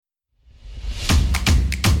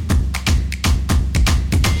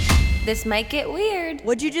This might get weird.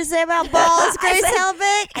 What'd you just say about balls, Grace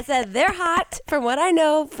Helbig? I said they're hot from what I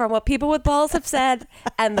know, from what people with balls have said,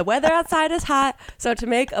 and the weather outside is hot. So to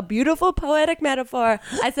make a beautiful poetic metaphor,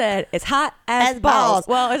 I said it's hot as balls.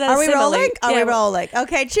 Well, is that Are a we simile? rolling? Are we Yeah. rolling?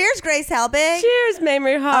 Okay, cheers, Grace Helbig. Cheers,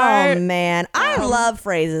 Mamrie Hart. Oh, man. I love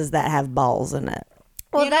phrases that have balls in it.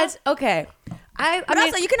 Well, You know? that's okay. I But mean,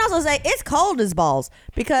 also, you can also say it's cold as balls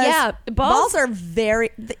because Yeah, balls- balls are they're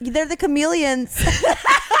the chameleons.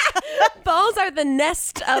 balls are the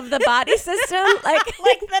nest of the body system, like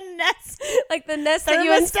the nest. like the nest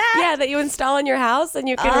Thermostat? that you install in your house, and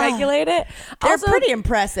you can regulate it. They're Also, pretty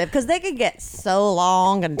impressive because they can get so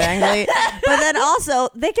long and dangly, but then also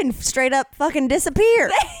they can straight up fucking disappear.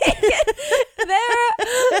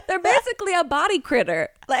 they're basically a body critter.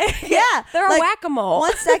 Like Yeah, they're like, a whack-a-mole.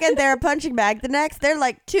 One second they're a punching bag, the next they're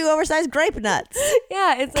like 2 oversized grape nuts.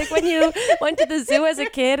 Yeah, it's like when you went to the zoo as a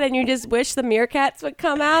kid and you just wish the meerkats would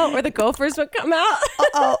come out or the gophers would come out.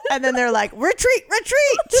 Oh, and then they're like, retreat.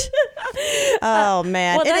 Oh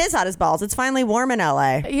man, Well, it that's- is hot as balls. It's finally warm in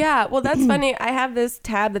LA. Yeah, well, that's funny. I have this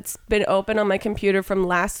tab that's been open on my computer from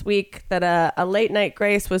last week that a late night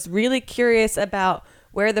Grace was really curious about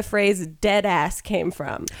where the phrase dead ass came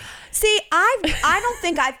from. See, I don't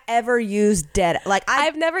think I've ever used dead. Like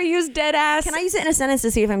I've never used dead ass. Can I use it in a sentence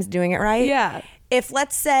to see if I'm doing it right? Yeah. If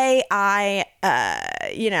let's say I,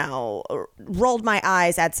 rolled my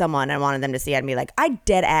eyes at someone and wanted them to see, I'd be like, I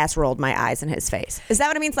dead ass rolled my eyes in his face. Is that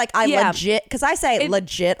what it means? Like I Yeah. legit, because I say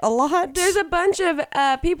legit a lot. There's a bunch of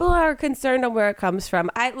people who are concerned on where it comes from.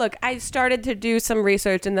 I started to do some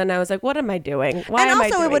research and then I was like, what am I doing? Why and am I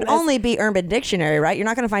also, doing it would this? only be Urban Dictionary, right? You're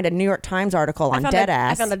not going to find a New York Times article on dead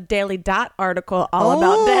ass. I found a Daily Dot article all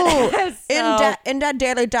about dead ass. In that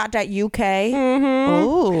daily.uk.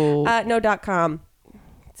 Oh. No .com.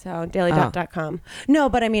 So dailydot.com. No,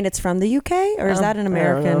 but I mean, it's from the UK, or is that an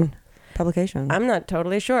American publication? I'm not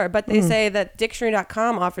totally sure, but they say that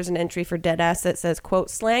dictionary.com offers an entry for dead ass that says, quote,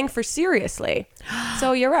 slang for seriously.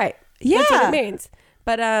 So you're right. That's what Yeah. it means.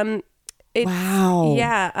 But it's, Wow.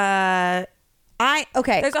 Yeah.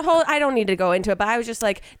 Okay. There's a whole, I don't need to go into it, but I was just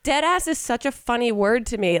like, dead ass is such a funny word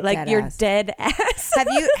to me. Like Dead you're ass. dead ass.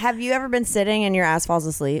 Have you ever been sitting and your ass falls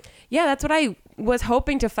asleep? Yeah, that's what I was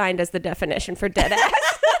hoping to find as the definition for dead ass.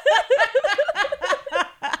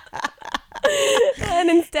 And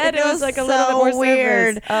instead it was like a little bit more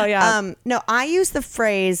weird. surface. Oh yeah. No, I use the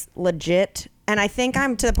phrase legit, and I think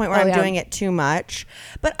I'm to the point where I'm doing it too much.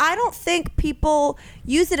 But I don't think people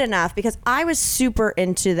use it enough because I was super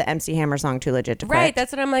into the MC Hammer song "Too Legit to Quit." Right,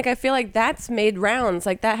 that's what I'm like. I feel like that's made rounds.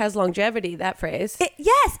 Like that has longevity. That phrase.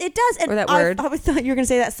 Yes, it does. And Or that word. I thought you were going to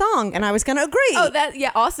say that song, and I was going to agree. Oh, that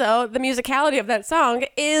yeah. Also, the musicality of that song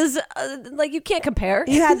is like you can't compare.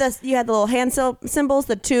 You had the little hand symbols,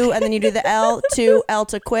 the two, and then you do the L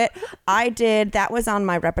to quit. I did. That was on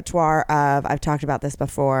my repertoire of. I've talked about this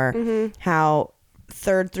before. How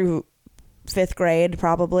 3rd through 5th grade,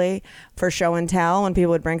 probably for show and tell, when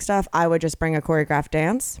people would bring stuff, I would just bring a choreographed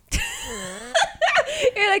dance.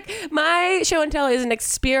 You're like, my show and tell is an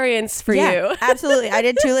experience for you. Absolutely. I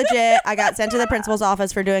did Too Legit. I got sent to the principal's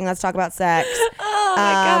office for doing Let's Talk About Sex. Oh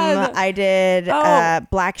my God. I did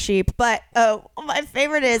Black Sheep. But my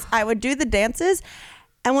favorite is I would do the dances.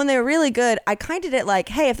 And when they were really good, I kind of did it like,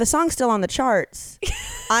 hey, if the song's still on the charts,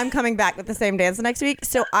 I'm coming back with the same dance the next week.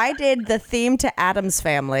 So I did the theme to Addams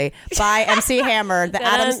Family by MC Hammer.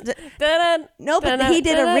 No, but he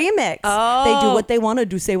did a remix. Oh. They do what they want to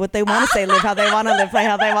do, say what they want to say, live how they want to live, play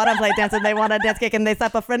how they want to play, dance and they want to dance, kick and they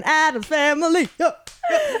step up for an Addams Family. And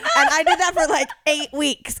I did that for like 8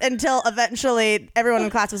 weeks until eventually everyone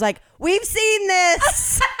in class was like, we've seen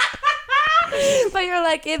this. But you're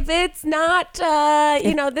like, if it's not,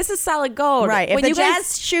 this is solid gold. Right. If When the you jazz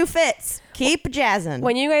guys, shoe fits, keep jazzing.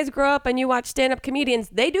 when you guys grow up and you watch stand-up comedians,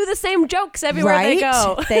 they do the same jokes everywhere they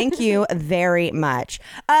go. Thank you very much.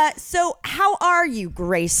 So how are you,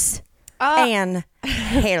 Grace Ann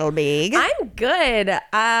Helbig? I'm good.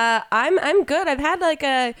 I'm good. I've had like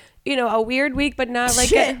a weird week, but not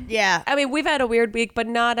like yeah. I mean, we've had a weird week, but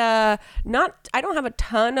not I don't have a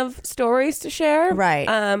ton of stories to share. Right.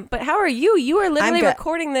 But how are you? You are literally good.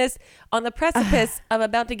 recording this on the precipice of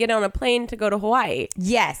about to get on a plane to go to Hawaii.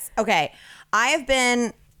 Yes. Okay. I have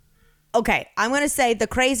been. Okay, I'm going to say the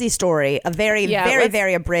crazy story, a very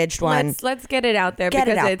very abridged one. Let's get it out there Get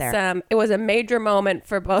it because out it's there. It was a major moment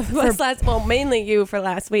for both of us mainly you for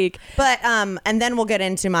last week. But and then we'll get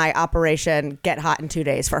into my Operation Get Hot in 2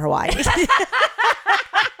 days for Hawaii.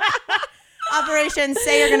 operation,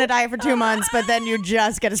 say you're going to diet for 2 months, but then you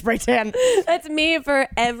just get a spray tan. That's me for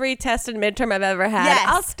every test and midterm I've ever had. Yes.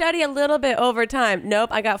 I'll study a little bit over time. Nope,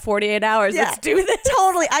 I got 48 hours. Yeah. Let's do this.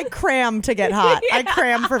 Totally. I cram to get hot. I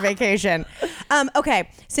cram for vacation. Okay,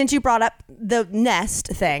 since you brought up the Nest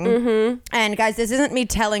thing, and guys, this isn't me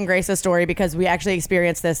telling Grace a story because we actually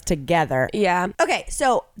experienced this together. Yeah. Okay,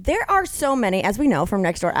 so there are so many, as we know from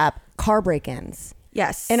Nextdoor app, car break-ins.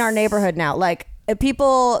 Yes. In our neighborhood now. Like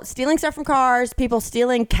people stealing stuff from cars, people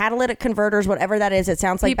stealing catalytic converters, whatever that is. It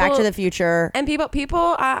sounds like Back to the Future. And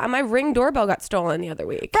people, my Ring doorbell got stolen the other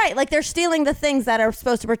week. Right. Like they're stealing the things that are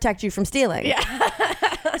supposed to protect you from stealing.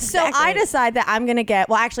 Yeah. So I decide that I'm going to get,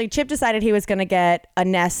 well, actually, Chip decided he was going to get a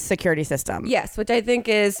Nest security system. Yes, which I think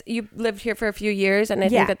is, you lived here for a few years, and I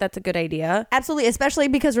think that that's a good idea. Absolutely. Especially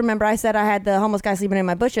because remember I said I had the homeless guy sleeping in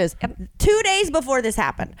my bushes 2 days before this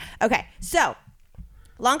happened. Okay. So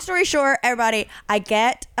long story short, everybody, I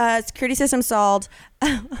get a security system installed.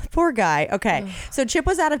 Poor guy. Okay. So Chip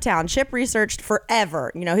was out of town. Chip researched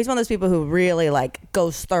forever. You know, he's one of those people who really like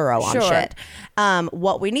goes thorough on shit.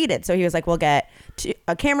 What we needed. So he was like, we'll get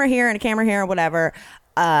a camera here and a camera here and whatever.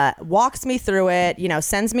 Walks me through it, you know,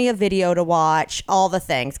 sends me a video to watch, all the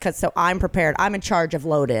things. So I'm prepared. I'm in charge of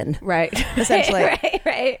load in. Right. Essentially.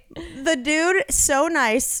 Right. The dude, so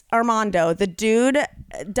nice, Armando. The dude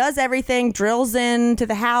does everything, drills into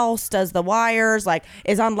the house, does the wires, like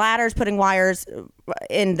is on ladders, putting wires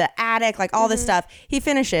in the attic, like all this stuff. He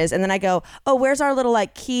finishes. And then I go, oh, where's our little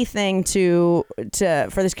like key thing for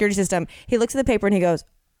the security system? He looks at the paper and he goes,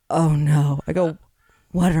 oh no. I go,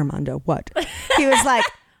 what, Armando? What? He was like,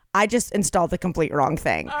 I just installed the complete wrong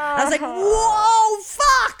thing. I was like, whoa,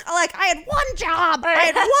 fuck. Like, I had one job.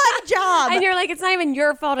 And you're like, it's not even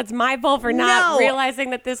your fault. It's my fault for not realizing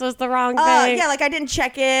that this was the wrong thing. Yeah, like I didn't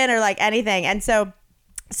check in or like anything. And so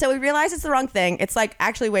we realized it's the wrong thing. It's like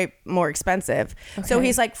actually way more expensive. Okay. So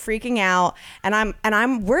he's like freaking out,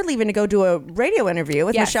 and we're leaving to go do a radio interview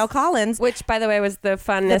with Michelle Collins, which by the way was the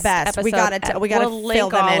funnest, the best. Episode. We got to fill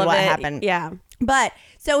them in what happened. Yeah. But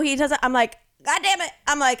so he does it. I'm like, God damn it.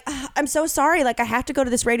 I'm like, I'm so sorry. Like I have to go to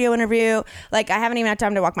this radio interview. Like I haven't even had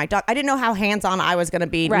time to walk my dog. I didn't know how hands-on I was going to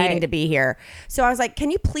be needing to be here. So I was like,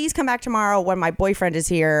 can you please come back tomorrow when my boyfriend is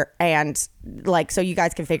here and like, so you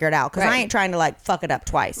guys can figure it out. Cause I ain't trying to like fuck it up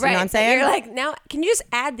twice. You know what I'm saying? You're like, now can you just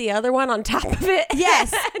add the other one on top of it?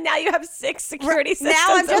 Yes. Now you have 6 security systems.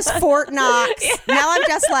 Now I'm just Fort Knox. Now I'm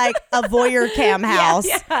just like a voyeur cam house.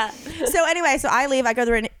 Yeah. So anyway, so I leave, I go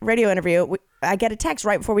to the radio interview. I get a text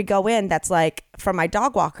right before we go in that's like from my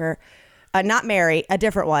dog walker, not Mary, a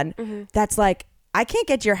different one. That's like, I can't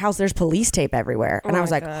get to your house. There's police tape everywhere. And I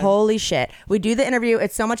was like, holy shit. We do the interview.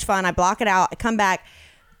 It's so much fun. I block it out. I come back.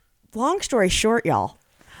 Long story short, y'all,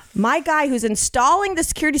 my guy who's installing the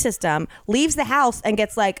security system leaves the house and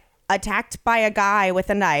gets like attacked by a guy with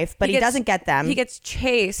a knife, but he doesn't get them. He gets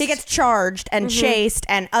chased. He gets charged and chased,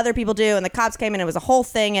 and other people do, and the cops came in. It was a whole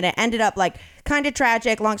thing, and it ended up like kind of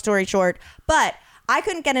tragic, long story short. But I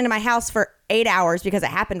couldn't get into my house for 8 hours because it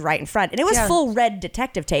happened right in front, and it was full red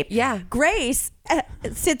detective tape. Yeah. Grace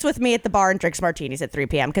sits with me at the bar and drinks martinis at 3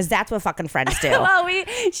 p.m. because that's what fucking friends do. Well,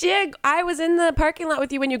 I was in the parking lot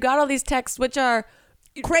with you when you got all these texts, which are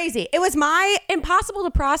crazy. It was impossible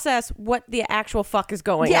to process what the actual fuck is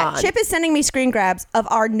going on. Yeah, Chip is sending me screen grabs of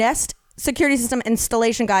our Nest security system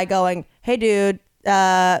installation guy going, hey dude,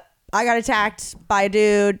 I got attacked by a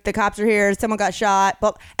dude. The cops are here. Someone got shot.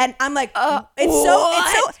 And I'm like,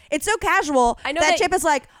 it's so casual. I know that Chip is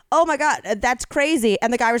like, oh my God, that's crazy.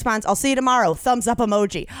 And the guy responds, I'll see you tomorrow. Thumbs up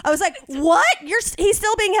emoji. I was like, what? He's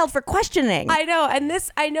still being held for questioning. I know. And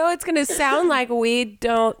I know it's going to sound like we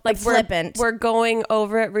don't like flippant. We're going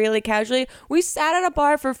over it really casually. We sat at a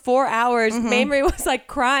bar for 4 hours. Mamrie was like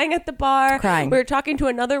crying at the bar. Crying. We were talking to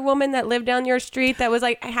another woman that lived down your street that was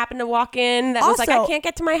like, I happened to walk in that was like, I can't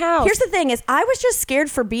get to my house. Here's the thing is I was just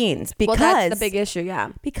scared for Beans because that's the big issue.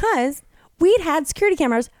 Yeah. Because we'd had security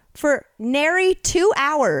cameras for nary 2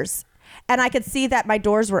 hours, and I could see that my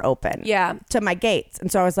doors were open to my gates.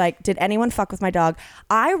 And so I was like, did anyone fuck with my dog?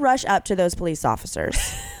 I rush up to those police officers.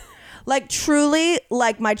 Like truly,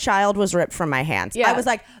 like my child was ripped from my hands. I was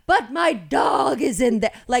like, but my dog is in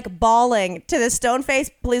there, like bawling to this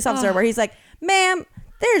stone-faced police officer where he's like, ma'am,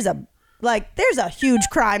 there's a huge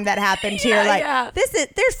crime that happened here.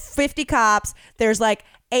 There's 50 cops. There's like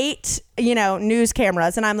 8, news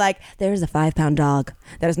cameras. And I'm like, there's a 5-pound dog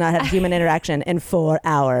that has not had human interaction in 4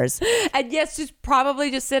 hours. And yes, she's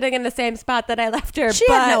probably just sitting in the same spot that I left her. She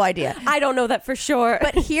had no idea. I don't know that for sure.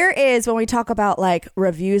 But here is when we talk about like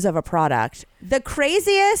reviews of a product, the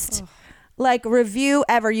craziest like review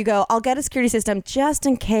ever. You go, I'll get a security system just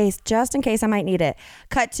in case I might need it.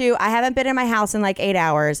 Cut to, I haven't been in my house in like 8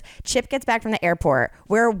 hours. Chip gets back from the airport.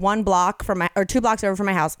 We're 1 block from 2 blocks over from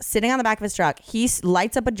my house, sitting on the back of his truck. He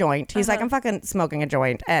lights up a joint. He's like, I'm fucking smoking a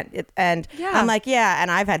joint. And I'm like, yeah. And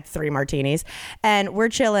I've had 3 martinis and we're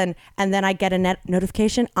chilling. And then I get a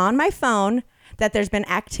notification on my phone that there's been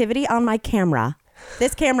activity on my camera.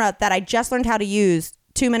 This camera that I just learned how to use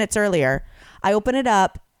 2 minutes earlier. I open it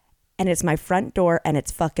up and it's my front door and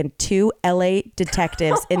it's fucking 2 LA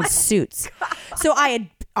detectives in suits. So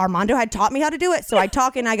Armando had taught me how to do it. So I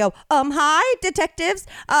talk and I go, hi, detectives.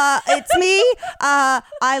 It's me.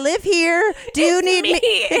 I live here. Do you need me?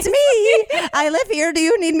 It's me. I live here. Do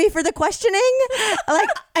you need me for the questioning? Like,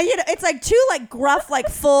 it's like 2 like gruff, like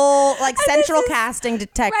full, like central casting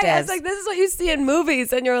detectives. Right. It's like, this is what you see in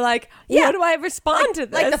movies. And you're like, how do I respond to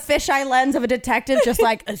this? Like the fisheye lens of a detective, just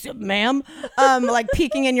like, ma'am, like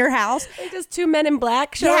peeking in your house. Like just 2 men in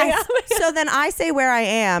black showing up. So then I say where I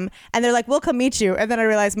am and they're like, we'll come meet you. And then I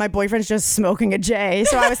realize my boyfriend's just smoking a J.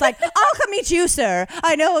 So I was like, I'll come meet you, sir.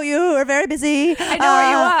 I know you are very busy. I know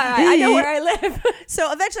where you are. I know where I live.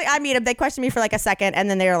 So eventually I meet him. They question me for like a second and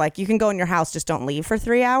then they were like, you can go in your house, just don't leave for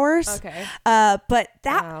 3 hours. Okay. But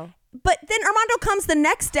then Armando comes the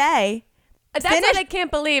next day. That's what I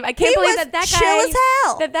can't believe. I can't believe that chill guy as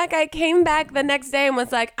hell. that guy came back the next day and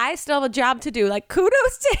was like, I still have a job to do. Like,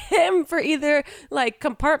 kudos to him for either like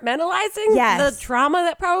compartmentalizing the trauma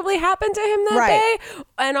that probably happened to him that day,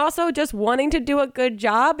 and also just wanting to do a good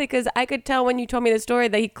job, because I could tell when you told me the story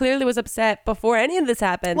that he clearly was upset before any of this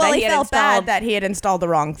happened. Well, he felt bad that he had installed the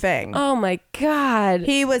wrong thing. Oh my God.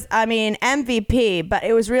 He was, MVP, but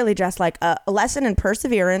it was really just like a lesson in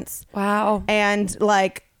perseverance. Wow. And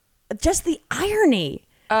like, just the irony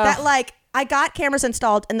that like I got cameras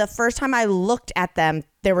installed and the first time I looked at them,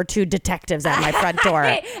 there were 2 detectives at my front door.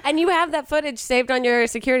 And you have that footage saved on your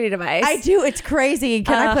security device. I do. It's crazy.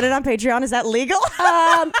 Can I put it on Patreon? Is that legal?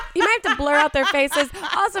 You might have to blur out their faces.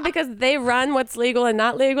 Also, because they run what's legal and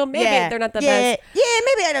not legal. Maybe they're not the best. Yeah,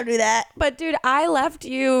 maybe I don't do that. But dude, I left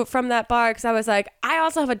you from that bar because I was like, I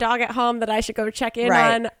also have a dog at home that I should go check in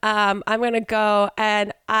on. I'm going to go.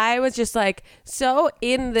 And I was just like so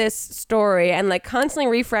in this story and like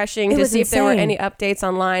constantly refreshing to see if there were any updates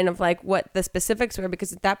online of like what the specifics were,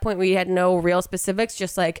 because at that point we had no real specifics,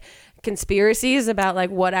 just like conspiracies about like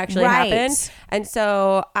what actually happened. And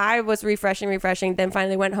so I was refreshing, then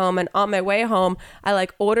finally went home, and on my way home I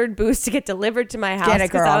like ordered booze to get delivered to my house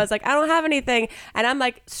because I was like, I don't have anything, and I'm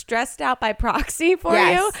like stressed out by proxy for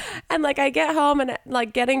you. And like I get home and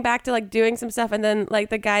like getting back to like doing some stuff, and then like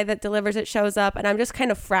the guy that delivers it shows up and I'm just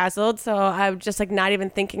kind of frazzled, so I'm just like not even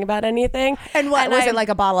thinking about anything. And what was it, like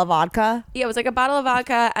a bottle of vodka? Yeah, it was like a bottle of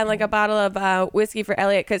vodka and like a bottle of whiskey for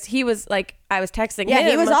Elliot, because he was like, I was texting him. Yeah,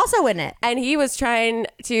 he was also in it. And he was trying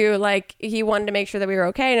to like, he wanted to make sure that we were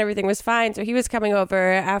okay and everything was fine. So he was coming over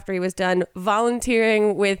after he was done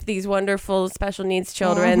volunteering with these wonderful special needs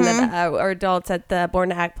children that are adults at the Born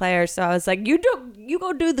to Act Players. So I was like, you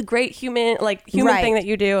go do the great human thing that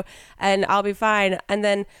you do, and I'll be fine. And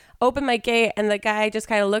then open my gate, and the guy just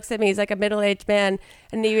kind of looks at me. He's like a middle-aged man,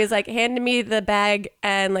 and he was like handing me the bag,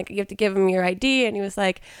 and like you have to give him your ID, and he was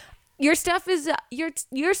like, your stuff is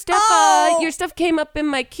your stuff came up in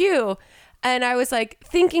my queue. And I was like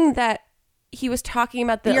thinking that he was talking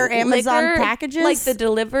about your Amazon liquor, packages, like the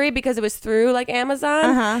delivery, because it was through like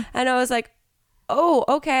Amazon. And I was like, oh,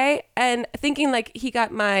 okay. And thinking like he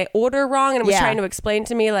got my order wrong and was trying to explain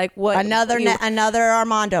to me like what another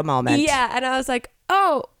Armando moment. Yeah. And I was like,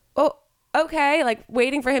 oh, okay, like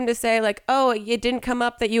waiting for him to say like, oh, it didn't come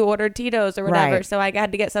up that you ordered Tito's or whatever, so I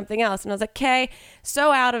had to get something else. And I was like, okay,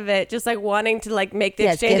 so out of it, just like wanting to like make the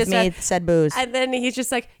exchange. Give me said booze. And then he's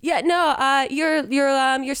just like, yeah, no,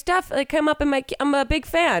 your stuff like came up in my, I'm a big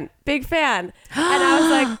fan. And I was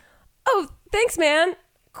like, oh, thanks, man,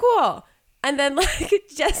 cool. And then like it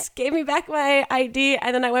just gave me back my ID,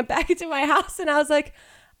 and then I went back into my house, and I was like,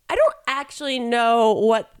 I don't actually know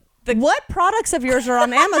what products of yours are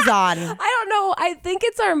on Amazon? I don't know. I think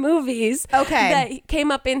it's our movies. Okay. That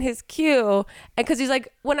came up in his queue. And because he's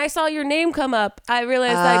like, when I saw your name come up, I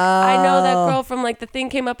realized like, I know that girl from like the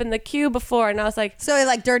thing came up in the queue before. And I was like, so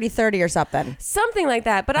like Dirty 30 or something. Something like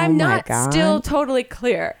that. But I'm not still totally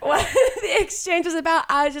clear what the exchange was about.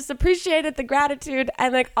 I just appreciated the gratitude.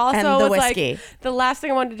 And like also was whiskey. Like, the last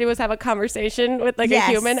thing I wanted to do was have a conversation with like a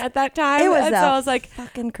human at that time. It was and so I was like,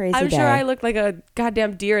 fucking crazy I'm day. sure I looked like a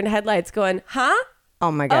goddamn deer in headlights going, huh?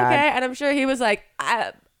 Oh my God. Okay. And I'm sure he was like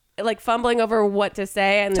fumbling over what to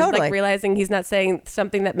say, and like realizing he's not saying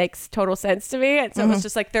something that makes total sense to me. And so it was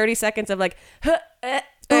just like 30 seconds of like, huh,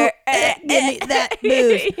 Give me that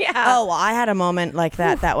booze. Yeah. Oh, well, I had a moment like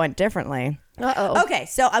that went differently. Uh-oh. Okay,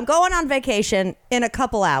 so I'm going on vacation in a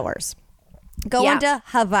couple hours. Going to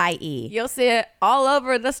Hawaii. You'll see it all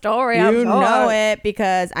over the story. You I'm sure. know it,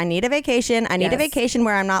 because I need a vacation. I need a Yes. vacation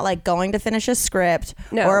where I'm not like going to finish a script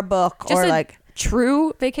No. or a book Just or a like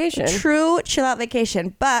true vacation. true chill out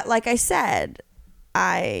vacation. But like I said,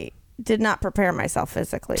 I did not prepare myself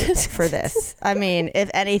physically for this. I mean,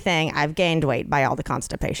 if anything, I've gained weight by all the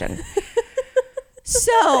constipation.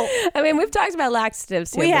 So I mean, we've talked about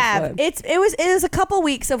laxatives here we before. have. It was a couple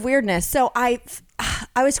weeks of weirdness. So I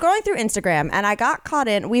was scrolling through Instagram and I got caught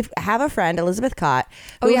in. We have a friend, Elizabeth Cott,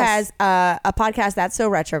 who has a podcast that's so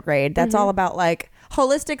retrograde. That's all about like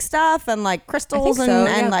holistic stuff and like crystals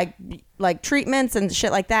and like treatments and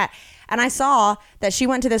shit like that. And I saw that she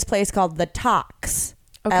went to this place called The Tox.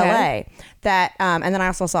 Okay. LA. That and then I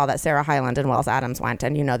also saw that Sarah Hyland and Wells Adams went,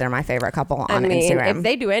 and you know they're my favorite couple on Instagram. If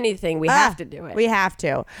they do anything, we have to do it. We have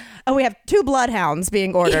to. And we have 2 bloodhounds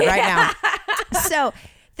being ordered right now. So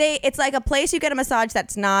it's like a place you get a massage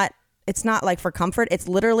that's not, it's not like for comfort. It's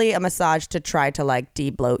literally a massage to try to like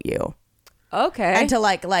de-bloat you. Okay. And to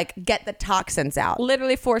like get the toxins out.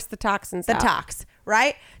 Literally force the toxins out. The tox,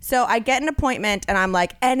 right? So I get an appointment and I'm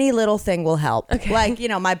like, any little thing will help. Okay. Like, you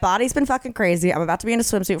know, my body's been fucking crazy. I'm about to be in a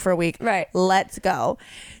swimsuit for a week. Right. Let's go.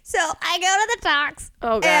 So I go to the tox.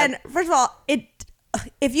 Oh, God. And first of all,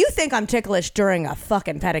 if you think I'm ticklish during a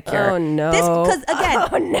fucking pedicure. Oh, no. Because again,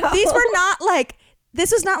 Oh, no. these were not like,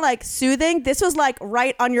 this was not like soothing. This was like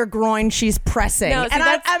right on your groin. She's pressing. No, see, and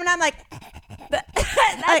that's- I'm like,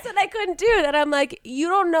 That's what I couldn't do. That I'm like, you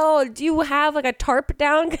don't know. Do you have like a tarp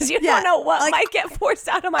down? Because you Yeah, don't know what like, might get forced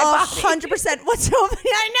out of my body. 100%. What's so funny?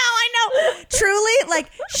 I know. Truly, like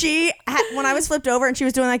she had, when I was flipped over and she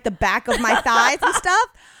was doing like the back of my thighs and stuff,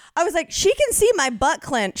 I was like, she can see my butt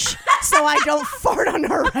clench, so I don't fart on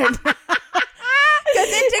her right now. Because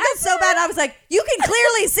it tickled so bad. I was like, you can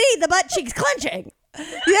clearly see the butt cheeks clenching. They're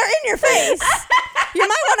in your face. You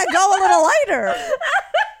might want to go a little lighter.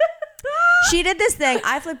 She did this thing.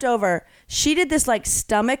 I flipped over. She did this like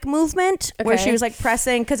stomach movement where Okay. she was like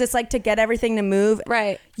pressing, because it's like to get everything to move.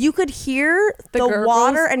 Right. You could hear the gurgles?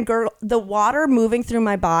 water and the water moving through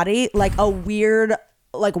my body like a weird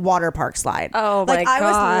like water park slide. Oh, like my I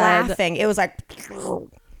was God. laughing. It was like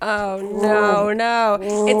Oh, no.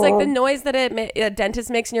 It's like the noise that a dentist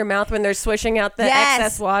makes in your mouth when they're swishing out the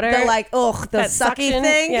excess water. The like the That sucky suction.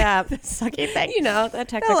 thing. Yeah. The sucky thing. You know, that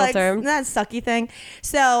technical like, term. That sucky thing.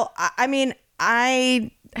 So I mean, I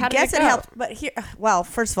How did guess it it go? helped. But here, well,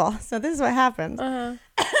 first of all, so this is what happens.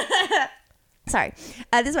 Sorry.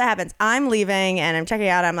 This is what happens. I'm leaving and I'm checking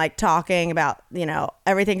out. I'm like talking about, you know,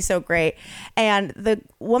 everything's so great. And the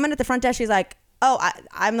woman at the front desk, she's like, oh,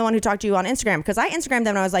 I'm the one who talked to you on Instagram, because I Instagrammed them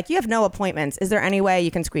and I was like, you have no appointments. Is there any way you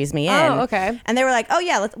can squeeze me in? Oh, okay. And they were like, oh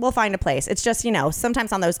yeah, we'll find a place. It's just, you know,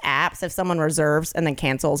 sometimes on those apps, if someone reserves and then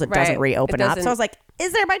cancels, it doesn't Right. reopen It up. doesn't- So I was like,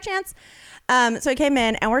 is there by chance? So I came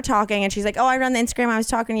in and we're talking and she's like, oh, I run the Instagram. I was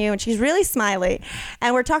talking to you. And she's really smiley.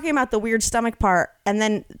 And we're talking about the weird stomach part. And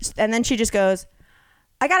then she just goes,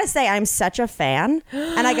 I got to say, I'm such a fan.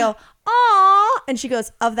 And I go, aw. And she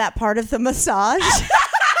goes, of that part of the massage.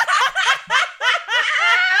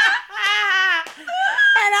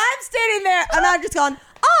 And I'm standing there and I'm just going,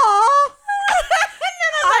 aw.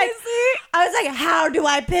 I was like, how do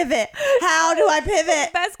I pivot? How do I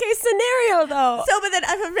pivot? Best case scenario, though. So, but then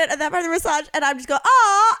I'm at that part of the massage and I'm just going,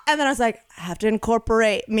 oh, and then I was like, I have to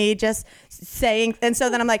incorporate me just saying. And so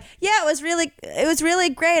then I'm like, yeah, it was really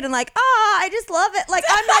great. And like, oh, I just love it. Like,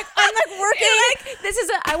 I'm like working. You're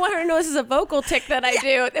like, I want her to know this is a vocal tick that I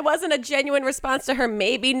do. It wasn't a genuine response to her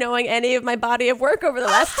maybe knowing any of my body of work over the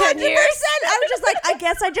last 10 years. 100%. I was just like, I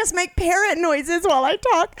guess I just make parrot noises while I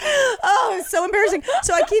talk. Oh, it's so embarrassing.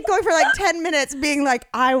 So I keep going for like 10 minutes being like,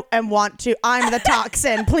 I'm the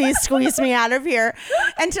toxin. Please squeeze me out of here.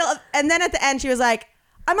 And then at the end, she was like,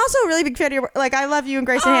 I'm also a really big fan of your work. Like, I love you and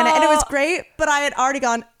Grace and Hannah. And it was great, but I had already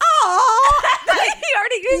gone, oh. You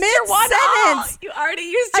already used your one Mid-sentence. You already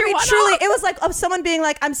used your one Truly, it was like of someone being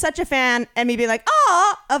like, I'm such a fan, and me being like,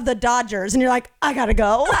 oh, of the Dodgers. And you're like, I gotta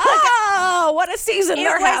go. Oh, what a season It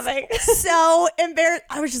they're was having. so embarrassed.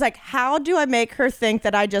 I was just like, how do I make her think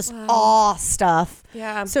that I just awe stuff?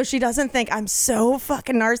 Yeah. So she doesn't think I'm so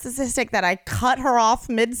fucking narcissistic that I cut her off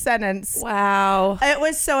mid-sentence. Wow. It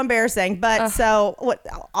was so embarrassing. But so what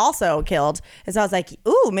also killed is I was like,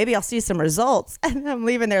 ooh, maybe I'll see some results. And I'm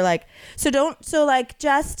leaving there like,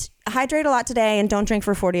 just hydrate a lot today and don't drink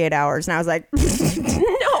for 48 hours. And I was like,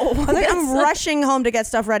 No. I'm rushing home to get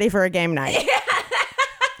stuff ready for a game night.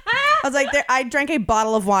 I was like, I drank a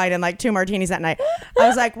bottle of wine and like 2 martinis that night. I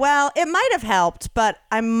was like, well, it might have helped, but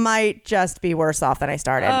I might just be worse off than I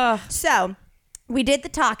started. So we did the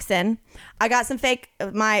toxin. I got some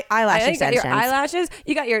my eyelash extensions. You got your eyelashes.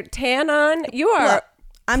 You got your tan on. You are. Look,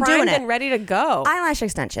 I'm primed doing it and ready to go. Eyelash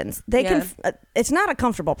extensions. They can. It's not a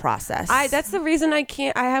comfortable process. That's the reason I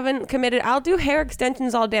haven't committed. I'll do hair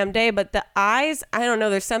extensions all damn day, but the eyes, I don't know.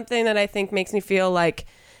 There's something that I think makes me feel like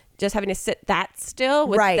just having to sit that still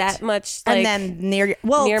with that much, like, and then near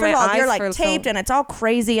first of all, you're like taped and it's all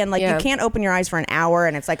crazy and like you can't open your eyes for an hour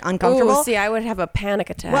and it's like uncomfortable. Ooh, see, I would have a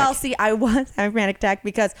panic attack. Well, see, I was having a panic attack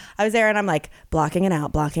because I was there and I'm like blocking it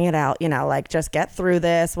out, you know, like just get through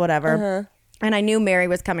this, whatever. And I knew Mary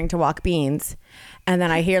was coming to walk Beans, and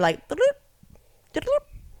then I hear like,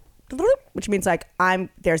 which means like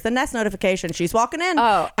there's the Nest notification. She's walking in.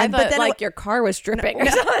 Oh, but then like your car was dripping or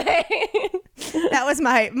something. That was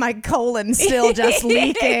my colon still just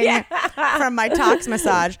leaking from my tox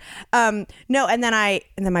massage. No, and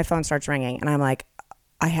then my phone starts ringing, and I'm like,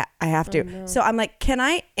 I have to. Oh, no. So I'm like, can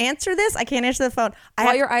I answer this? I can't answer the phone.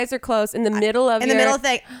 While your eyes are closed in the middle of the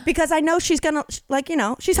thing, because I know she's gonna, like, you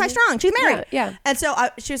know, she's high strung. She's married. Yeah. And so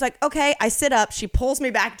she was like, okay. I sit up. She pulls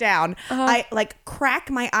me back down. I like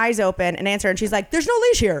crack my eyes open and answer. And she's like, there's no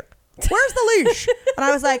leash here. Where's the leash? And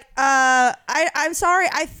I was like, I'm sorry.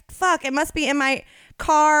 It must be in my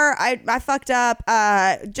car. I fucked up.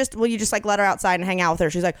 Will you just like let her outside and hang out with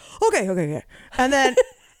her? She's like, okay.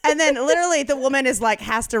 And then literally the woman is like,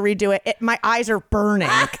 has to redo it. My eyes are burning.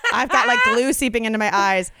 I've got like glue seeping into my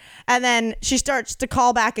eyes. And then she starts to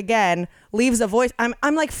call back again, leaves a voice. I'm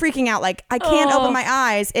like freaking out. Like I can't open my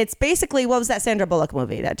eyes. It's basically, what was that Sandra Bullock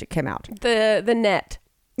movie that came out? The Net.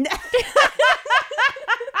 You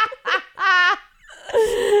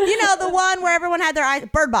know, the one where everyone had their eyes,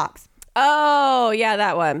 Bird Box. Oh, yeah,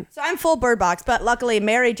 that one. So I'm full Bird Box, but luckily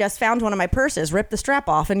Mary just found one of my purses, ripped the strap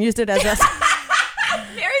off and used it as a...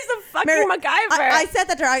 Mary's a fucking MacGyver. I said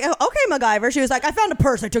that to her. I go, okay, MacGyver. She was like, I found a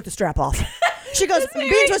purse. I took the strap off. She goes,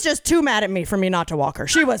 Beans was just too mad at me for me not to walk her.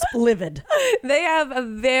 She was livid. They have a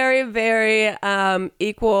very, very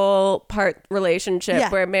equal part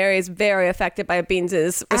relationship where Mary's very affected by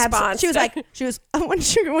Beans's response. She was when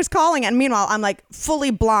she was calling, and meanwhile, I'm like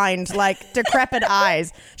fully blind, like decrepit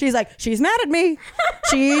eyes. She's like, she's mad at me.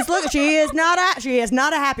 She is not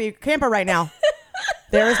a happy camper right now.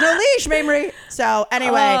 There is no leash, Mamrie. So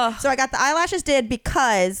anyway, so I got the eyelashes did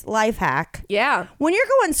because life hack. Yeah. When you're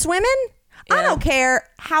going swimming, I don't care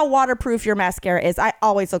how waterproof your mascara is. I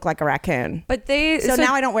always look like a raccoon. But so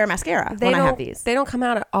now I don't wear mascara when I have these. They don't come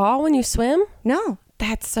out at all when you swim? No.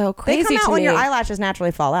 That's so crazy. They come out when your eyelashes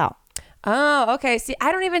naturally fall out. Oh, okay. See,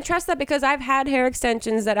 I don't even trust that because I've had hair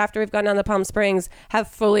extensions that after we've gone down to Palm Springs have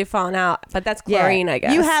fully fallen out. But that's chlorine, I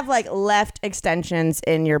guess. You have like left extensions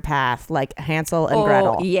in your path, like Hansel and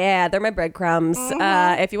Gretel. Yeah, they're my breadcrumbs.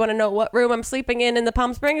 If you want to know what room I'm sleeping in the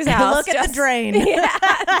Palm Springs house, look at the drain.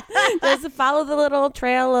 Yeah, just follow the little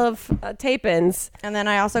trail of tape-ins. And then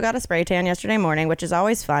I also got a spray tan yesterday morning, which is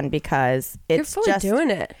always fun because it's You're fully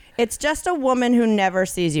doing it. It's just a woman who never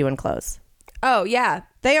sees you in clothes. Oh, yeah.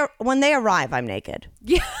 When they arrive, I'm naked.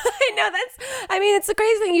 Yeah, I know. It's the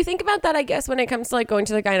crazy thing. You think about that, I guess, when it comes to like going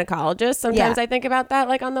to the gynecologist. Sometimes I think about that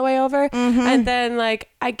like on the way over. And then like,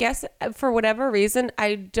 I guess for whatever reason,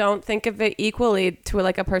 I don't think of it equally to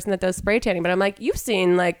like a person that does spray tanning. But I'm like, you've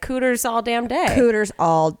seen like cooters all damn day.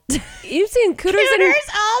 You've seen cooters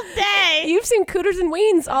all day. You've seen cooters and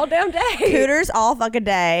weens all damn day. Cooters all fucking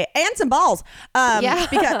day. And some balls.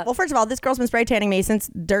 Because, well, first of all, this girl's been spray tanning me since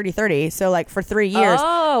Dirty 30. So like for 3 years.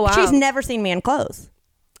 Oh, wow. She's never seen me in clothes.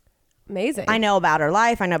 Amazing. I know about her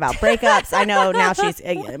life. I know about breakups. I know now she's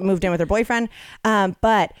moved in with her boyfriend.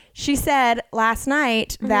 But she said last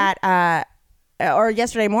night that, or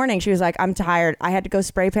yesterday morning, she was like, I'm tired. I had to go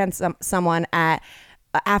spray paint someone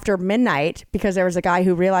after midnight because there was a guy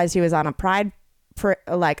who realized he was on a pride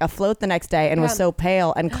like a float the next day and was so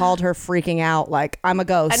pale and called her freaking out like, I'm a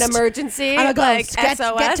ghost. An emergency. I'm a ghost. Like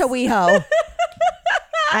Get to WeHo.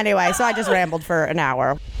 Anyway, so I just rambled for an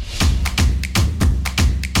hour.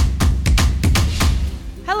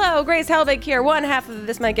 Hello, Grace Helbig here, one half of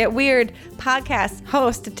This Might Get Weird podcast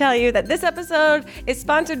host, to tell you that this episode is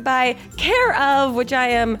sponsored by Care Of, which I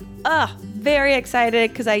am very excited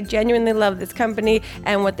because I genuinely love this company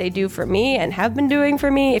and what they do for me and have been doing for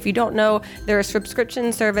me. If you don't know, they're a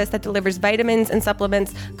subscription service that delivers vitamins and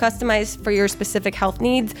supplements customized for your specific health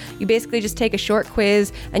needs. You basically just take a short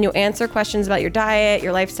quiz and you'll answer questions about your diet,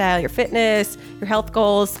 your lifestyle, your fitness, your health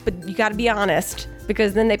goals, but you got to be honest,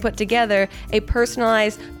 because then they put together a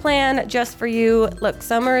personalized plan just for you. Look,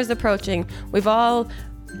 summer is approaching. We've all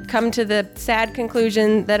come to the sad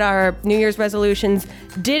conclusion that our New Year's resolutions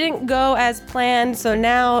didn't go as planned. So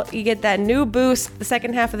now you get that new boost the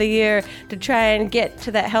second half of the year to try and get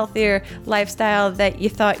to that healthier lifestyle that you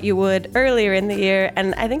thought you would earlier in the year.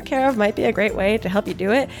 And I think Care of might be a great way to help you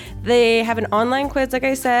do it. They have an online quiz, like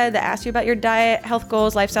I said, that asks you about your diet, health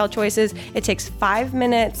goals, lifestyle choices. It takes 5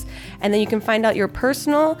 minutes, and then you can find out your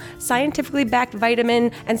personal, scientifically backed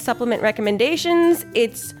vitamin and supplement recommendations.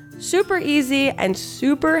 It's super easy and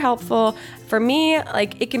super helpful. For me,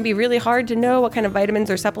 like, it can be really hard to know what kind of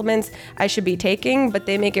vitamins or supplements I should be taking, but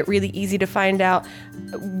they make it really easy to find out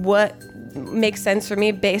what makes sense for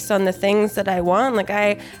me based on the things that I want. Like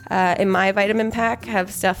I, in my vitamin pack, have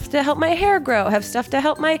stuff to help my hair grow, have stuff to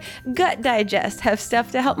help my gut digest, have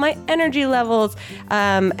stuff to help my energy levels.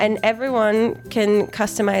 And everyone can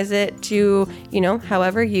customize it to,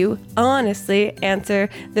 however you honestly answer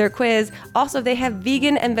their quiz. Also, they have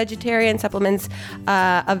vegan and vegetarian supplements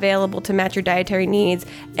available to match your dietary needs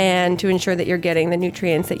and to ensure that you're getting the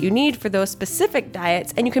nutrients that you need for those specific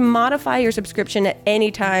diets. And you can modify your subscription at any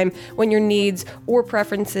time when your needs or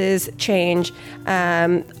preferences change.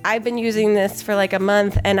 I've been using this for like a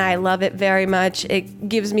month and I love it very much. It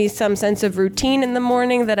gives me some sense of routine in the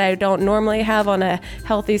morning that I don't normally have on a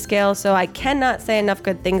healthy scale. So I cannot say enough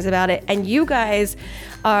good things about it. And you guys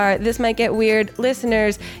this might get weird,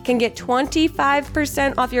 listeners can get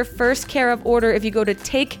 25% off your first Care of order if you go to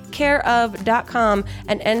takecareof.com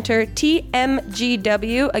and enter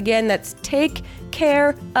TMGW. Again, that's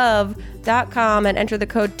takecareof.com and enter the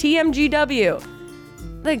code TMGW.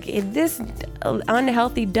 Look, if this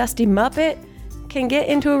unhealthy, dusty Muppet can get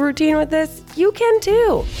into a routine with this, you can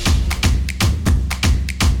too.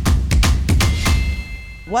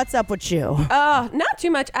 What's up with you? Oh, not too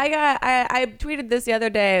much. I tweeted this the other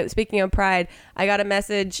day. Speaking of pride, I got a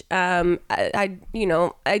message. I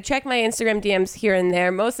check my Instagram DMs here and there,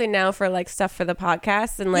 mostly now for like stuff for the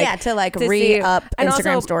podcast and like to re-up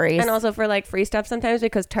Instagram stories, and also for like free stuff sometimes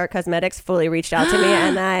because Tarte Cosmetics fully reached out to me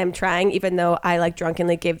and I'm trying, even though I like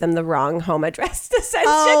drunkenly gave them the wrong home address to send shit to.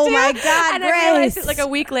 Oh my God, and Grace. I realized it like a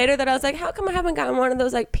week later that I was like, how come I haven't gotten one of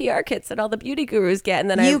those like PR kits that all the beauty gurus get? And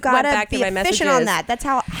then I went back to my messages. You gotta be efficient on that. That's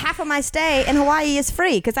how half of my stay in Hawaii is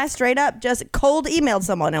free, because I straight up just cold emailed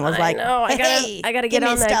someone and was I gotta get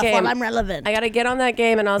on that game while I'm relevant. I gotta get on that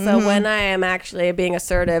game, and also when I am actually being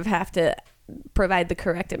assertive, have to provide the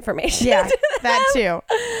correct information. Yeah, that too.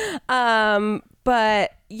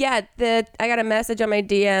 But yeah, I got a message on my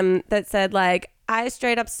DM that said like, I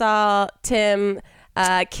straight up saw Tim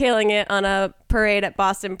killing it on a parade at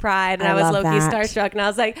Boston Pride, and I was low-key starstruck, and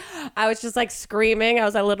I was just like screaming. I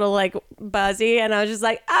was a little like buzzy, and I was just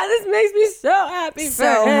like, this makes me so happy for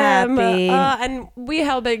him. And we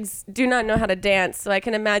Hellbigs do not know how to dance, so I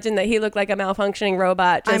can imagine that he looked like a malfunctioning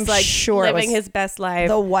robot, just living his best life.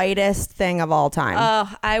 The whitest thing of all time. Oh,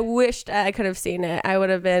 I wished I could have seen it. I would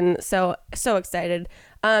have been so excited.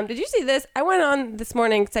 Did you see this? I went on this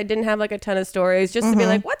morning because I didn't have like a ton of stories, just to be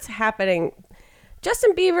like, what's happening?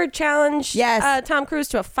 Justin Bieber challenged Tom Cruise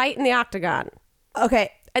to a fight in the octagon.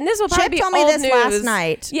 Okay. And this will probably Chip be told old me this news. last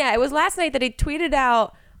night. Yeah, it was last night that he tweeted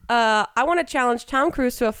out, I want to challenge Tom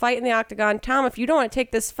Cruise to a fight in the octagon. Tom, if you don't want to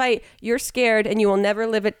take this fight, you're scared and you will never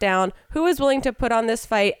live it down. Who is willing to put on this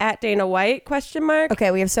fight at Dana White? ?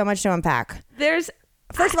 Okay, we have so much to unpack. First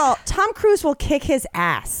of all, Tom Cruise will kick his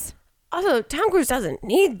ass. Also, Tom Cruise doesn't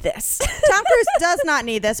need this. Tom Cruise does not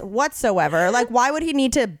need this whatsoever. Like, why would he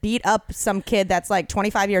need to beat up some kid that's like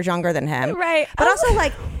 25 years younger than him? Right. But also,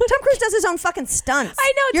 like, Tom Cruise does his own fucking stunts.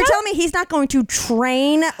 I know. You're telling me he's not going to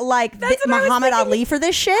train like Muhammad Ali for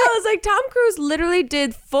this shit? I was like, Tom Cruise literally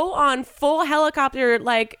did full helicopter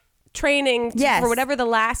like training for whatever the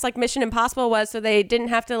last like Mission Impossible was, so they didn't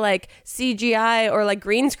have to like CGI or like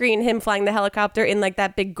green screen him flying the helicopter in like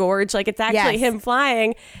that big gorge. Like, it's actually him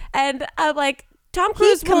flying. And like, Tom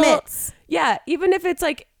Cruise commits. Even if it's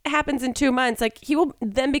like happens in 2 months, like he will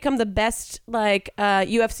then become the best like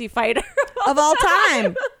UFC fighter of all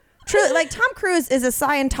time. Truly, like, Tom Cruise is a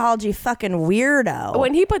Scientology fucking weirdo.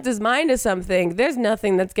 When he puts his mind to something, there's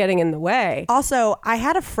nothing that's getting in the way. Also, I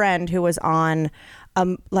had a friend who was on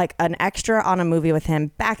like an extra on a movie with him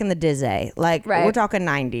back in the Disney. Like, we're talking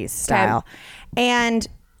 90s style. And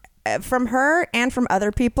from her and from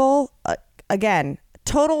other people, again,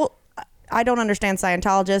 total, I don't understand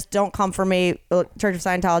Scientologists. Don't come for me, Church of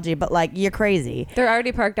Scientology, but like, you're crazy. They're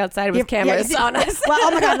already parked outside with cameras on us. Well,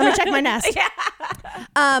 oh my God, let me check my nest.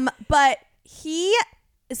 But he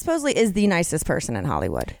supposedly is the nicest person in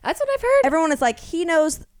Hollywood. That's what I've heard. Everyone is like, he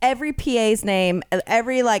knows every PA's name,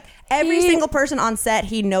 every single person on set,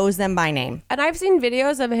 he knows them by name. And I've seen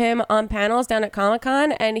videos of him on panels down at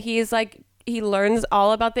Comic-Con, and he's like he learns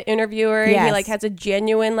all about the interviewer. Yes. He like has a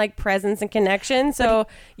genuine like presence and connection. So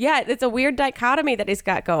yeah, it's a weird dichotomy that he's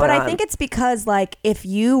got going on. But I think it's because like if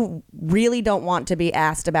you really don't want to be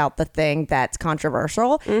asked about the thing that's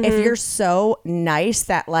controversial, if you're so nice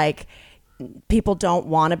that like people don't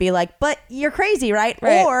want to be like, but you're crazy, right?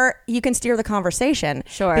 Or you can steer the conversation.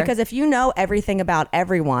 Sure. Because if you know everything about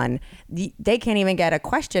everyone, they can't even get a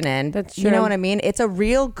question in. That's You true. know what I mean? It's a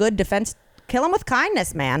real good defense. Kill them with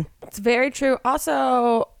kindness, man. It's very true.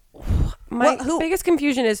 Also, my biggest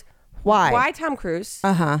confusion is why Tom Cruise?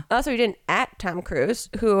 Also, he didn't at Tom Cruise,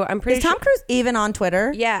 who I'm pretty Is Tom Cruise even on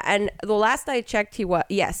Twitter? Yeah, and the last I checked, he was.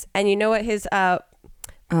 Yes, and you know what his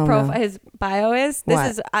his bio is? What?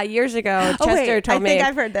 This is years ago. Chester told me. I think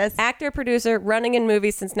I've heard this. Actor, producer, running in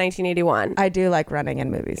movies since 1981. I do like running in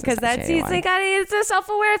movies Because it's a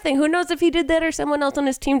self-aware thing. Who knows if he did that or someone else on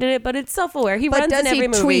his team did it, but it's self-aware. He runs in every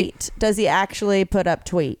movie. Tweet? Does he actually put up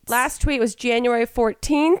tweets? Last tweet was January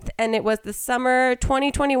 14th, and it was the summer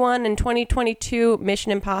 2021 and 2022 Mission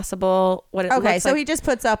Impossible. Okay, so he just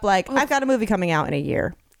puts up like, I've got a movie coming out in a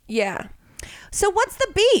year. Yeah. So what's the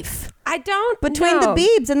beef? I don't Between know. the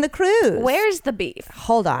Biebs and the Cruise? Where's the beef?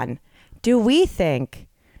 Hold on. Do we think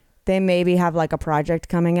they maybe have like a project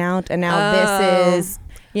coming out and now this is,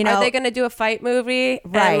 you know. Are they going to do a fight movie?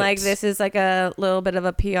 Right. And like this is like a little bit of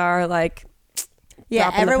a PR like. Yeah,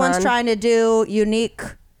 everyone's trying to do unique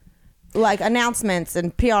like announcements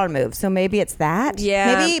and PR moves. So maybe it's that.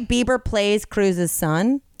 Yeah. Maybe Bieber plays Cruise's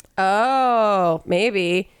son. Oh,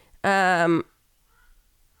 maybe.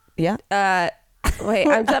 Yeah. Wait,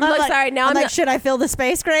 I'm sorry. Now I'm like, should I fill the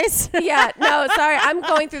space, Grace? Yeah, no, sorry. I'm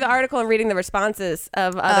going through the article and reading the responses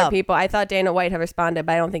of other people. I thought Dana White had responded,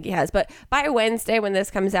 but I don't think he has. But by Wednesday, when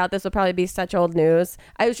this comes out, this will probably be such old news.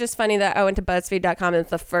 It was just funny that I went to BuzzFeed.com and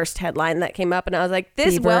it's the first headline that came up, and I was like,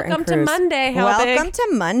 "This Bieber welcome to Monday, Welcome to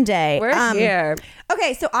Monday. We're here."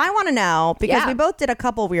 Okay, so I want to know because Yeah. we both did a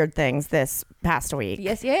couple weird things this past week.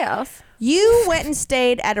 Yes. You went and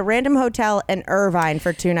stayed at a random hotel in Irvine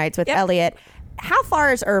for 2 nights with Elliot. How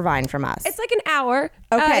far is Irvine from us? It's like an hour.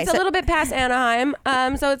 Okay, it's so- a little bit past Anaheim,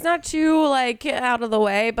 so it's not too like out of the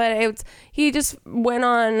way. But he just went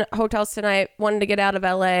on Hotels Tonight, wanted to get out of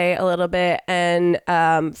LA a little bit, and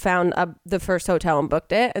found the first hotel and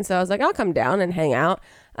booked it. And so I was like, I'll come down and hang out.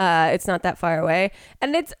 It's not that far away,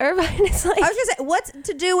 and it's Irvine. It's like I was gonna say, what's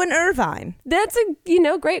to do in Irvine? that's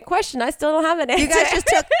a great question. I still don't have an answer. You guys just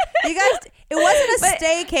took. It wasn't a But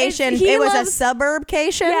staycation. he It was loves- a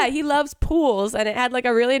suburbcation. Yeah, he loves pools, and it had like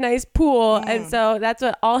a really nice pool, and so that's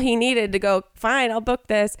all he needed to go. Fine, I'll book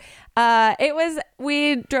this.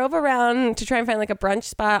 We drove around to try and find like a brunch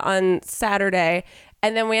spot on Saturday,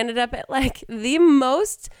 and then we ended up at like the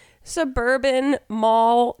most suburban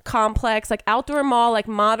mall complex, like outdoor mall, like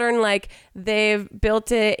modern, like they've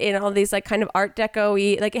built it in all these like kind of art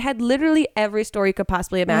deco-y, like it had literally every store you could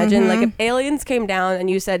possibly imagine. Like if aliens came down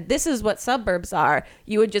and you said this is what suburbs are,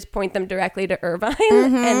 you would just point them directly to Irvine,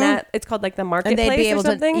 and that it's called like the And marketplace they'd be able or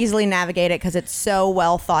something. to easily navigate it because it's so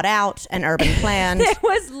well thought out and urban planned. It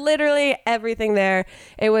was literally everything there.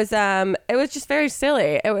 It was just very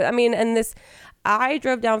silly. I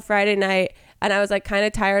drove down Friday night, and I was like kind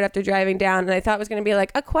of tired after driving down, and I thought it was going to be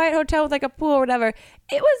like a quiet hotel with like a pool or whatever.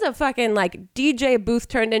 It was a fucking like DJ booth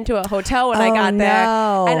turned into a hotel when I got there.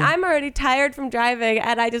 no. And I'm already tired from driving,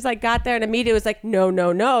 and I just like got there and immediately was like, no,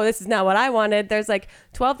 this is not what I wanted. There's like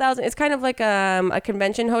 12,000. It's kind of like a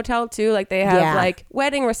convention hotel too. Like they have like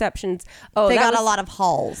wedding receptions. Oh, They got was a lot of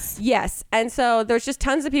halls. Yes. And so there's just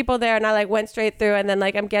tons of people there, and I like went straight through, and then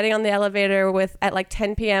like I'm getting on the elevator at like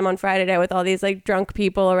 10 p.m. on Friday night with all these like drunk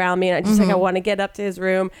people around me, and I just like I want to get up to his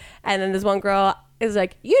room, and then this one girl is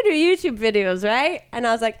like, "You do YouTube videos, right?" And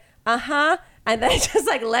I was like, "Uh-huh." And then I just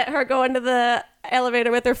like let her go into the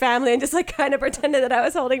elevator with her family and just like kind of pretended that I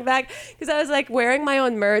was holding back because I was like wearing my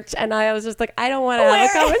own merch, and I was just like, I don't want to have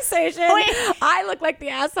a conversation. I look like the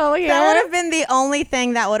asshole here. That would have been the only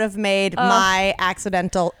thing that would have made my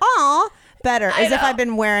accidental better is if I'd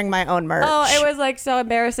been wearing my own merch. Oh, it was like so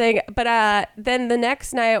embarrassing. But then the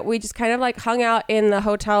next night we just kind of like hung out in the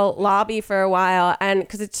hotel lobby for a while, and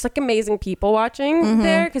because it's just like amazing people watching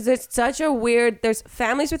there, because it's such a weird, there's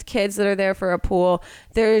families with kids that are there for a pool,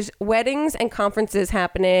 there's weddings and conferences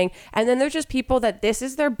happening, and then there's just people that this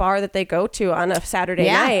is their bar that they go to on a Saturday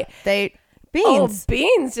night. Beans.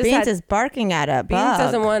 Beans Is barking at a bug. Beans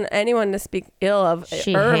doesn't want anyone to speak ill of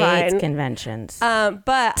She Irvine. hates conventions.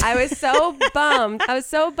 But I was so bummed. I was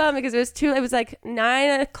so bummed because it was like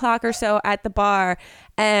 9 o'clock or so at the bar.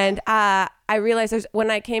 And I realized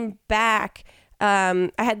when I came back,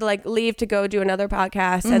 I had to like leave to go do another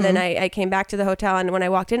podcast, and then I came back to the hotel, and when I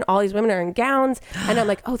walked in, all these women are in gowns, and I'm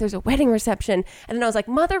like, oh, there's a wedding reception, and then I was like,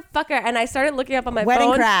 motherfucker, and I started looking up on my Wedding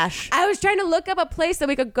phone. crash. I was trying to look up a place that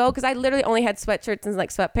we could go because I literally only had sweatshirts and like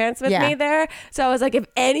sweatpants with me there. So I was like, if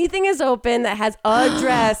anything is open that has a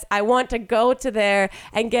dress, I want to go to there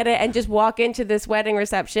and get it and just walk into this wedding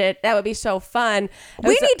reception. That would be so fun.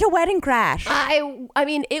 We need to wedding crash. I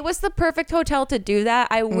mean, it was the perfect hotel to do that.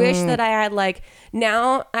 I wish that I had like,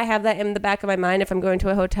 now I have that in the back of my mind. If I'm going to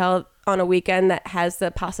a hotel on a weekend that has the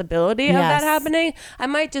possibility of that happening, I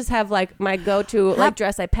might just have like my go-to like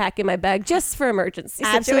dress I pack in my bag just for emergency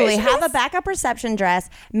Absolutely. situations. Have a backup reception dress,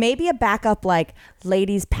 maybe a backup like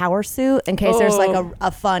ladies power suit in case there's like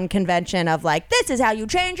a fun convention of like, this is how you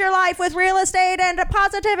change your life with real estate and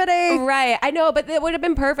positivity. Right. I know, but it would have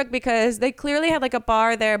been perfect because they clearly had like a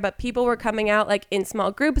bar there, but people were coming out like in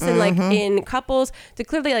small groups and like in couples to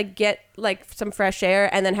clearly like get like some fresh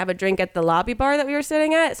air and then have a drink at the lobby bar that we were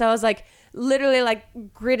sitting at. So I was like literally like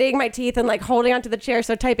gritting my teeth and like holding onto the chair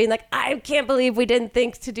so tight, being like, I can't believe we didn't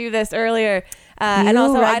think to do this earlier. And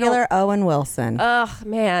also regular Owen Wilson. Oh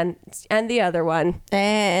man. And the other one.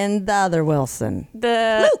 And the other Wilson.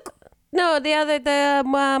 Luke. No,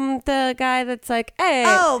 the guy that's like, hey.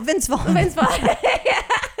 Oh, Vince Vaughn. Vince Vaughn.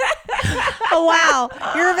 Oh, wow.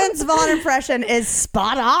 Your Vince Vaughn impression is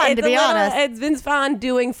spot on, to be honest. It's Vince Vaughn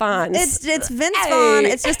doing Fonz. It's Vince Vaughn.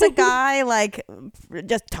 It's just a guy like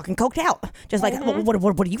just talking coked out. Just like, what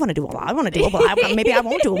do you want to do? Well, I want to do. Well, maybe I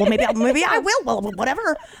won't do it. Well, maybe I will. Well,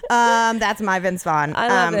 whatever. That's my Vince Vaughn. I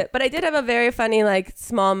love it. But I did have a very funny like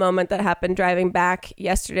small moment that happened driving back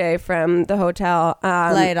yesterday from the hotel.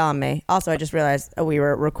 Lay it on me. Also, I just realized we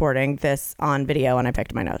were recording this on video and I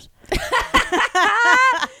picked my nose.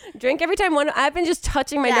 Drink every time I've been just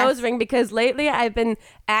touching my nose ring because lately I've been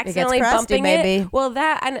accidentally crusty, bumping baby. it. Well,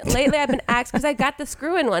 lately I've been because I got the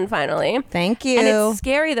screw in one finally. Thank you. And it's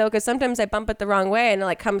scary though because sometimes I bump it the wrong way and it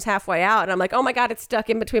like comes halfway out and I'm like, oh my god, it's stuck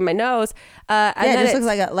in between my nose. And it just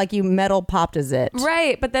looks like you metal popped a zit.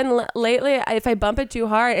 Right, but then lately if I bump it too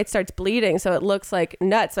hard, it starts bleeding, so it looks like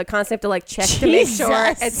nuts. So I constantly have to like check to make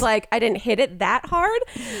sure it's like I didn't hit it that hard.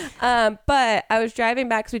 But I was driving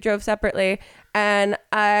back because we drove separately. And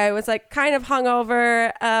I was like kind of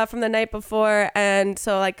hungover from the night before, and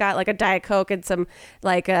so like got like a Diet Coke and some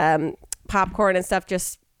like popcorn and stuff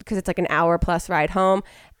just because it's like an hour plus ride home.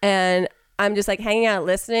 And I'm just like hanging out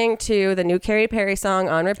listening to the new Katy Perry song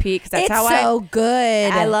on repeat because that's it's how so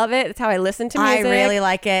good. I love it. It's how I listen to music. I really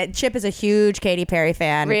like it. Chip is a huge Katy Perry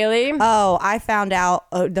fan. Really? Oh, I found out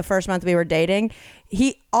the first month we were dating.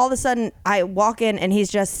 All of a sudden I walk in and he's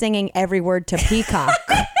just singing every word to Peacock.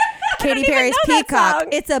 Katy Perry's Peacock.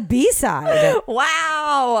 It's a B-side.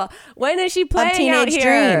 Wow. When is she playing Teenage out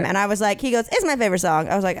here? Dream. And I was like, he goes, it's my favorite song.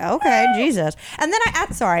 I was like, okay, Jesus. And then I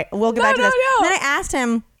asked, sorry, we'll get back to this. No. Then I asked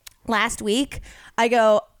him last week, I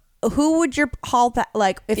go, who would your hall pass,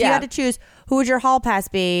 like if you had to choose, who would your hall pass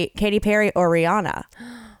be, Katy Perry or Rihanna?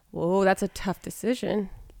 Whoa, that's a tough decision.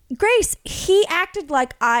 Grace, he acted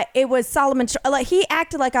like it was Solomon. Like he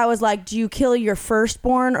acted like I was like, do you kill your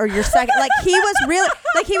firstborn or your second? Like he was really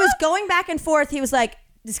like he was going back and forth. He was like,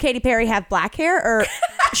 does Katy Perry have black hair or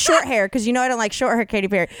short hair? Because you know I don't like short hair Katy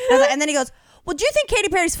Perry. And then he goes, well, do you think Katy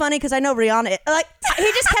Perry's funny? Because I know Rihanna. Like he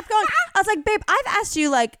just kept going. I was like, babe, I've asked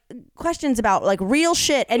you like questions about like real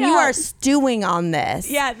shit, and you are stewing on this.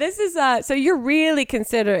 Yeah, this is so you're really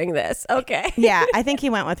considering this. Okay. Yeah, I think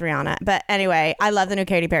he went with Rihanna. But anyway, I love the new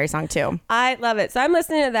Katy Perry song too. I love it. So I'm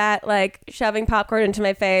listening to that, like shoving popcorn into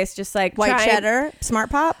my face, just like white cheddar,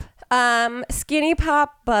 Smart Pop. Skinny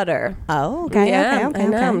Pop Butter. Oh, okay. Yeah, okay. I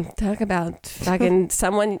know. Talk about fucking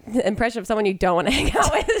impression of someone you don't want to hang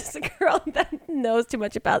out with. Is a girl that knows too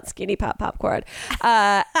much about Skinny Pop popcorn.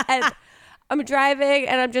 And I'm driving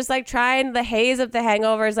and I'm just like trying, the haze of the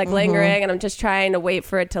hangover is like lingering, and I'm just trying to wait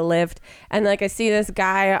for it to lift. And like I see this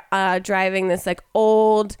guy driving this like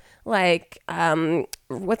old like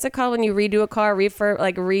what's it called when you redo a car?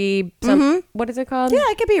 What is it called? Yeah,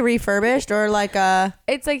 it could be refurbished or like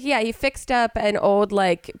it's like, yeah, he fixed up an old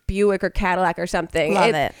like Buick or Cadillac or something.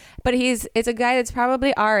 Love it. But it's a guy that's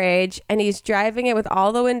probably our age, and he's driving it with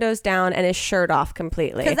all the windows down and his shirt off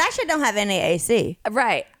completely. Because that shit don't have any AC.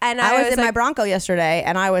 Right. And I was in like, my Bronco yesterday,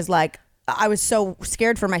 and I was like, I was so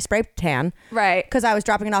scared for my spray tan. Right. Because I was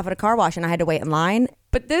dropping it off at a car wash and I had to wait in line.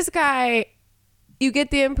 But this guy, you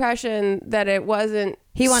get the impression that it wasn't.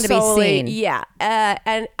 He wanted to be seen. Yeah.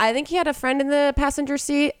 And I think he had a friend in the passenger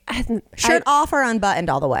seat. Shirt off or unbuttoned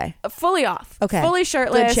all the way? Fully off. Okay. Fully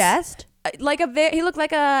shirtless. Good chest? he looked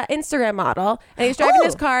like a Instagram model, and he's driving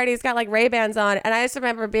his car, and he's got like Ray-Bans on, and I just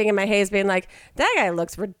remember being in my haze being like, that guy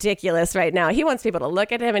looks ridiculous right now. He wants people to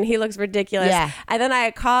look at him, and he looks ridiculous. Yeah. And then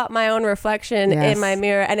I caught my own reflection in my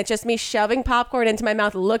mirror, and it's just me shoving popcorn into my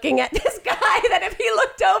mouth, looking at this guy that if he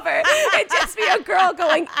looked over, it'd just be a girl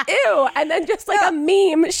going, ew, and then just like a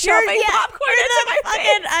meme shoving popcorn into my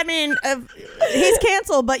face. I mean, he's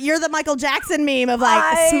canceled, but you're the Michael Jackson meme of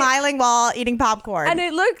like smiling while eating popcorn. And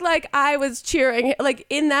it looked like I was cheering. Like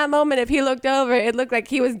in that moment, if he looked over, it looked like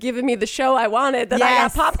he was giving me the show I wanted that I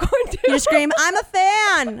got popcorn to. You scream, I'm a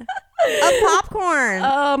fan of popcorn.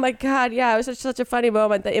 Oh my God. Yeah. It was such a funny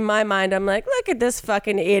moment that in my mind, I'm like, look at this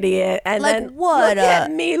fucking idiot. And like, then look at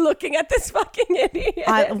me looking at this fucking idiot.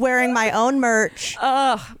 I'm wearing my own merch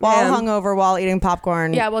while hungover while eating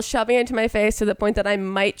popcorn. Yeah. Well, shoving it into my face to the point that I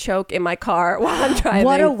might choke in my car while I'm driving.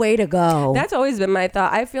 What a way to go. That's always been my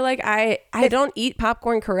thought. I feel like I don't eat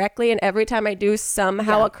popcorn correctly. And every time I do,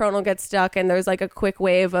 somehow a kernel gets stuck and there's like a quick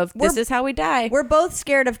wave of this is how we die. We're both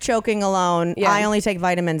scared of choking alone. Yeah. I only take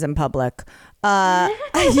vitamins in public. They're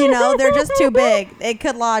just too big. It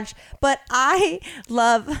could lodge. But I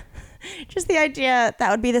love just the idea that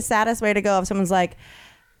would be the saddest way to go if someone's like,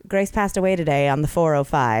 Grace passed away today on the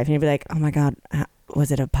 405. And you'd be like, oh my God,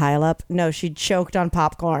 was it a pileup? No, she choked on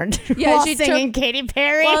popcorn. Yeah, while she singing Katy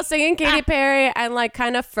Perry. While singing Katy Perry and like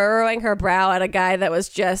kind of furrowing her brow at a guy that was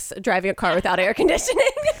just driving a car without air conditioning.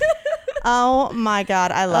 Oh my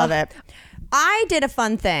God, I love it. I did a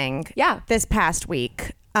fun thing this past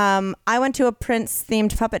week. I went to a Prince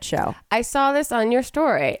themed puppet show. I saw this on your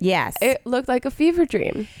story. Yes. It looked like a fever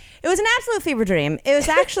dream. It was an absolute fever dream. It was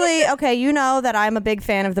actually, okay, you know that I'm a big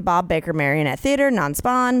fan of the Bob Baker Marionette Theater,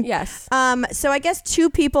 non-spawn. Yes. So I guess two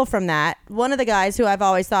people from that, one of the guys who I've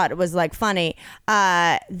always thought was like funny,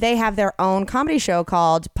 they have their own comedy show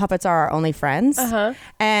called Puppets Are Our Only Friends.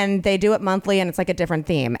 And they do it monthly and it's like a different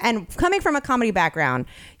theme. And coming from a comedy background,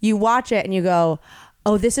 you watch it and you go,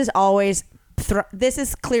 oh, this is always... this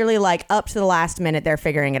is clearly like up to the last minute they're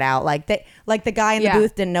figuring it out. Like the guy in the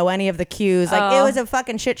booth didn't know any of the cues. Like it was a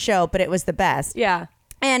fucking shit show, but it was the best. Yeah.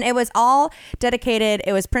 And it was all dedicated.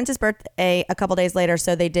 It was Prince's birthday a couple days later,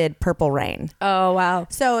 so they did Purple Rain. Oh, wow.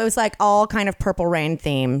 So it was like all kind of Purple Rain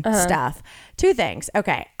theme stuff. Two things.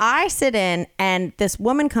 Okay. I sit in and this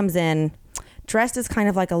woman comes in dressed as kind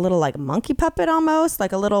of like a little like monkey puppet almost,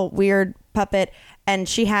 like a little weird puppet. And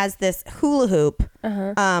she has this hula hoop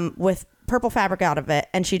with purple fabric out of it,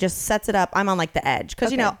 and she just sets it up. I'm on like the edge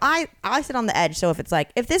because I sit on the edge, so if it's like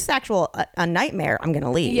if this is actual a nightmare, I'm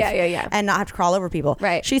gonna leave and not have to crawl over people.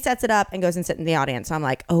 Right. She sets it up and goes and sit in the audience, so I'm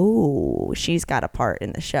like, oh, she's got a part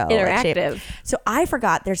in the show. Interactive. So I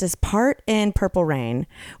forgot there's this part in Purple Rain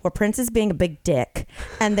where Prince is being a big dick,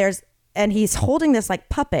 and he's holding this like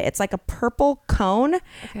puppet. It's like a purple cone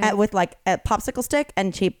with like a popsicle stick,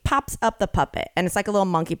 and she pops up the puppet, and it's like a little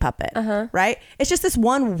monkey puppet, right? It's just this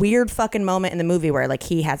one weird fucking moment in the movie where like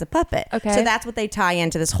he has a puppet. Okay. So that's what they tie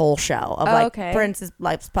into this whole show of like Prince's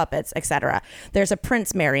life's puppets, etc. There's a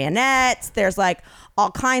Prince marionette. There's like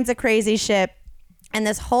all kinds of crazy shit. And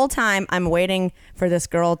this whole time I'm waiting for this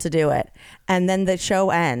girl to do it. And then the show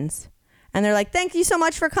ends. And they're like, thank you so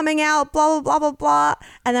much for coming out, blah, blah, blah, blah, blah.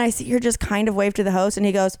 And then I see her just kind of wave to the host and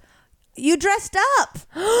he goes, you dressed up.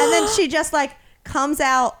 And then she just like comes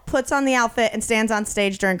out, puts on the outfit and stands on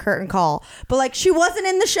stage during curtain call. But like she wasn't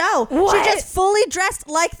in the show. What? She just fully dressed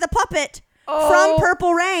like the puppet from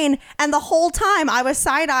Purple Rain. And the whole time I was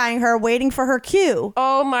side-eyeing her waiting for her cue.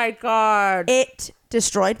 Oh my God. It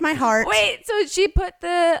destroyed my heart. Wait, so she put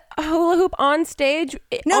the hula hoop on stage?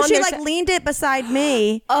 No, she like leaned it beside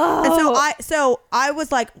me. And so I was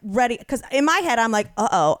like ready because in my head I'm like,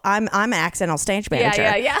 I'm an accidental stage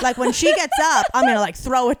manager. Yeah. Like when she gets up, I'm gonna like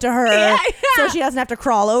throw it to her so she doesn't have to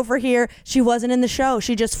crawl over here. She wasn't in the show.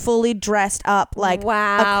 She just fully dressed up like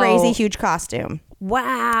a crazy huge costume.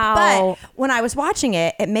 Wow. But when I was watching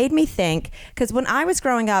it, it made me think, because when I was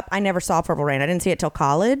growing up, I never saw Purple Rain. I didn't see it till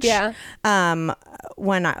college. Yeah.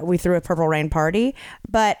 When we threw a Purple Rain party.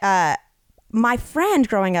 But my friend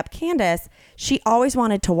growing up, Candace, she always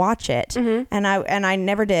wanted to watch it. And I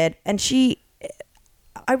never did. And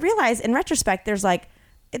I realized in retrospect, there's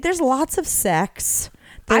lots of sex.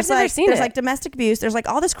 I've never seen it. There's like domestic abuse. There's like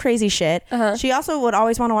all this crazy shit. She also would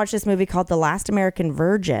always want to watch this movie called The Last American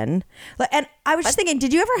Virgin. And I was just thinking,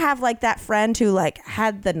 did you ever have like that friend who like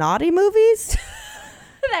had the naughty movies?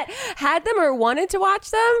 That had them or wanted to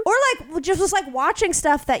watch them? Or like just was like watching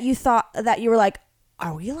stuff that you thought that you were like,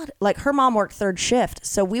 are we allowed? Like her mom worked third shift,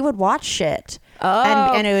 so we would watch shit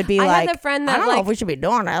and it would be I like, had the friend I that don't know like if we should be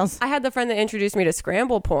doing this. I had the friend that introduced me to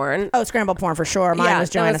scramble porn. Oh, scramble porn for sure. Mine was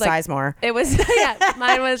that Joanna was, like, Sizemore. It was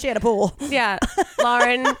mine was She had a pool. yeah.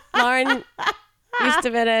 Lauren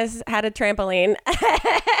Eustavitas had a trampoline.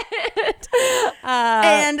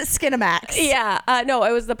 And Skinamax. Yeah. No,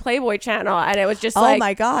 it was the Playboy channel, and it was just Oh like,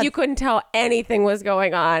 my God. you couldn't tell anything was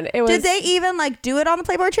going on. It was Did they even like do it on the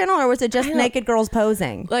Playboy channel, or was it just naked girls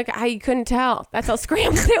posing? like I couldn't tell. That's how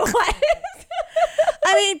scrambled it was.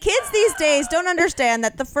 I mean, kids these days don't understand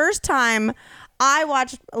that the first time I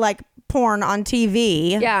watched like porn on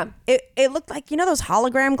TV, Yeah. it looked like, you know, those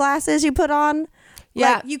hologram glasses you put on?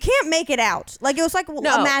 Yeah. Like, you can't make it out. Like, it was like a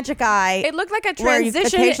No. magic eye. It looked like a where you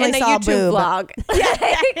transition occasionally in a saw a YouTube boob. vlog.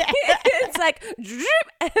 It's like, drip,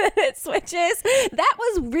 and then it switches. That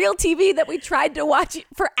was real TV that we tried to watch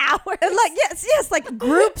for hours. And like, yes, like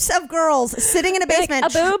groups of girls sitting in a Like, basement.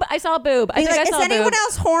 a boob? I saw a boob. I Being think like, I saw is a boob. anyone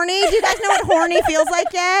else horny? Do you guys know what horny feels like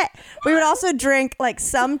yet? We would also drink like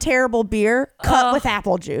some terrible beer cut with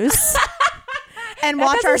apple juice and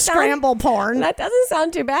watch our doesn't sound- scramble porn. That doesn't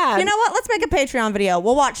sound too bad. You know what? Let's make a Patreon video.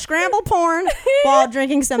 We'll watch scramble porn while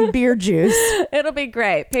drinking some beer juice. It'll be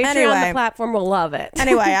great. Patreon, Anyway. the platform, will love it.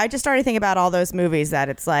 Anyway, I just started thinking about all those movies that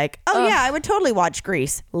it's like, oh yeah, I would totally watch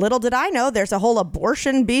Grease. Little did I know there's a whole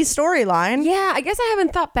abortion bee storyline. Yeah, I guess I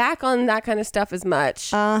haven't thought back on that kind of stuff as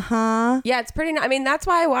much. Uh-huh. Yeah, it's pretty. I mean, that's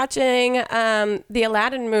why watching the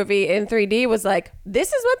Aladdin movie in 3D was like,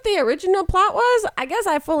 this is what the original plot was. I guess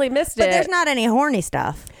I fully missed it. But there's not any horny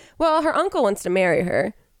stuff. Well, her uncle wants to marry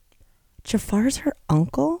her. Jafar's her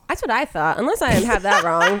uncle? That's what I thought, unless I have that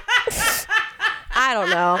wrong. I don't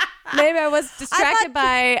know. Maybe I was distracted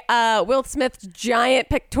by Will Smith's giant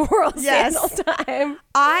pectoral Yes. sandal time.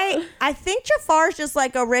 I think Jafar's just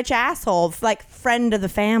like a rich asshole, like friend of the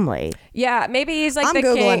family. Yeah, maybe he's like I'm the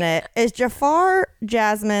Googling king. it. Is Jafar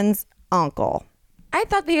Jasmine's uncle? I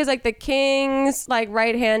thought that he was like the king's like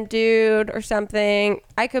right hand dude or something.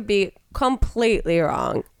 I could be completely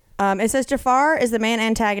wrong. It says Jafar is the main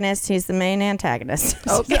antagonist. He's the main antagonist.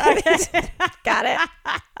 Okay. Got it.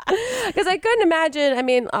 Because I couldn't imagine. I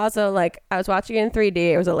mean, also, like, I was watching it in 3D.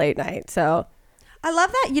 It was a late night. So, I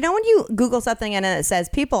love that. You know, when you Google something and it says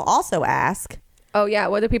people also ask, oh, yeah.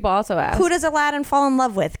 What do people also ask? who does Aladdin fall in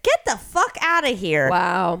love with? Get the fuck out of here.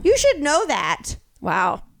 Wow. You should know that.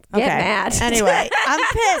 Wow. Get mad. Anyway, I'm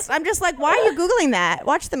pissed. I'm just like, why are you Googling that?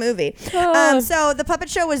 Watch the movie. So the puppet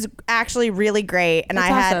show was actually really great, and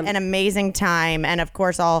That's I had awesome. an amazing time. And of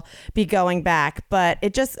course, I'll be going back. But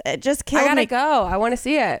it just killed I gotta me. go. I want to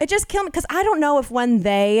see it. It just killed me because I don't know if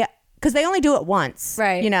because they only do it once,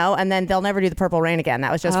 Right. You know, and then they'll never do the Purple Rain again.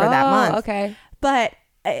 That was just for that month. Okay. But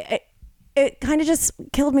it kind of just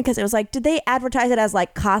killed me because it was like, did they advertise it as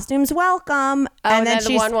like costumes welcome? And then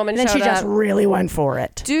the one woman then she showed just up. really went for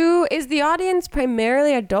it. Is the audience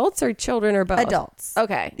primarily adults or children or both? Adults.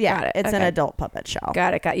 Okay. Yeah, Got it. it's an Okay. adult puppet show.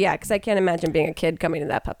 Got it. Yeah, because I can't imagine being a kid coming to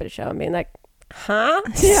that puppet show and being like, huh?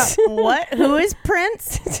 Yeah. What? Who is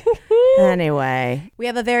Prince? Anyway, we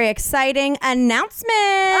have a very exciting announcement.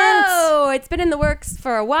 Oh, it's been in the works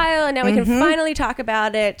for a while, and now we can finally talk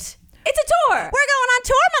about it. It's a tour. We're going on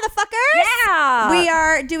tour, motherfuckers. Yeah. We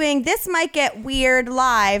are doing This Might Get Weird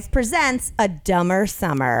Live presents A Dumber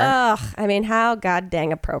Summer. Ugh, I mean, how god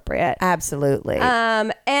dang appropriate. Absolutely.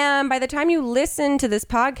 And by the time you listen to this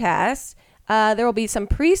podcast, there will be some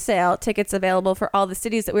pre-sale tickets available for all the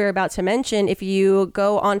cities that we were about to mention if you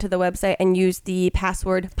go onto the website and use the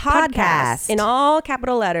password podcast in all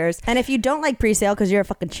capital letters. And if you don't like pre-sale because you're a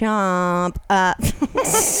fucking chump,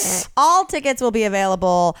 all tickets will be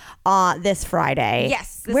available this Friday.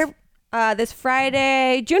 Yes. We're This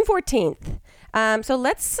Friday, June 14th. So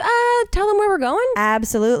let's tell them where we're going.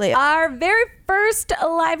 absolutely. Our very first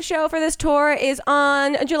live show for this tour is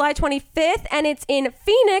on July 25th, and it's in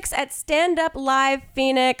Phoenix at Stand Up Live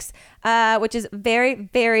Phoenix, which is very,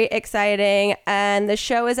 very exciting. And the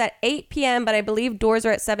show is at 8 p.m., but I believe doors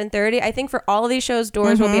are at 7:30. I think for all of these shows,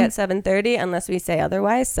 doors will be at 7:30 unless we say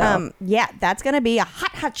otherwise. So Yeah, that's going to be a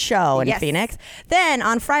hot show in Yes. Phoenix. Then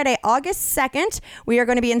on Friday, August 2nd, we are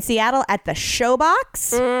going to be in Seattle at the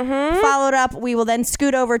Showbox. Followed up, we will then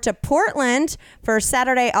scoot over to Portland for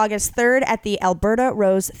Saturday, August 3rd at the Alberta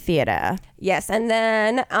Rose Theatre. yes, and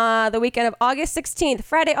then the weekend of August 16th,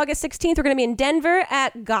 Friday, August 16th, we're going to be in Denver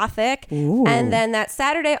at Gothic. And then that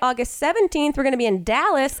Saturday, August 17th, we're going to be in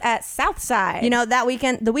Dallas at Southside. You know, that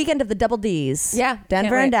weekend, the weekend of the double Ds. Yeah, Denver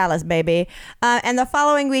can't and wait. Dallas, baby. And the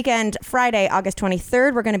following weekend, Friday, August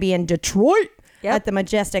 23rd, we're going to be in Detroit at the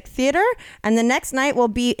Majestic Theater. And the next night will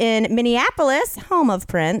be in Minneapolis, home of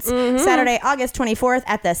Prince, Saturday, August 24th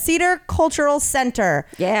at the Cedar Cultural Center.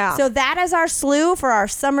 Yeah. So that is our slew for our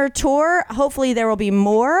summer tour. Hopefully there will be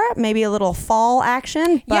more, maybe a little fall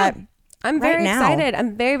action. But I'm very now, excited.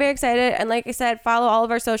 I'm very, very excited. And like I said, follow all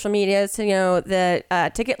of our social medias to know the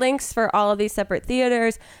ticket links for all of these separate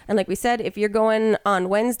theaters. And like we said, if you're going on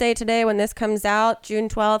Wednesday today when this comes out, June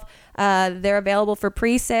 12th, they're available for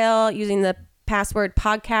pre-sale using the password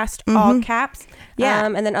podcast, all caps. Yeah.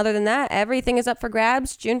 And then other than that, everything is up for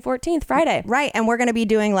grabs June 14th, Friday. Right. And we're going to be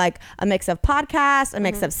doing like a mix of podcasts, a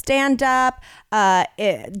mix of stand-up,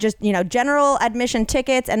 general admission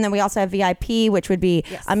tickets. And then we also have VIP, which would be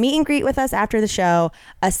a meet and greet with us after the show,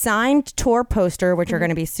 a signed tour poster, which are going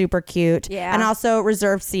to be super cute. Yeah. And also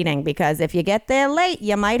reserved seating, because if you get there late,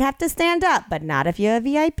 you might have to stand up, but not if you have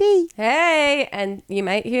VIP. Hey, and you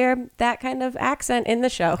might hear that kind of accent in the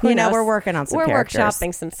show. Who knows? We're working on some We're characters.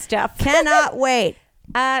 workshopping some stuff. Cannot wait.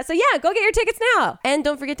 So yeah, go get your tickets now. And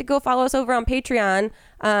don't forget to go follow us over on Patreon,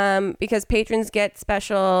 because patrons get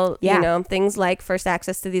special, things like first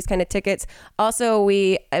access to these kind of tickets. Also,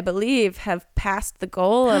 I believe, have passed the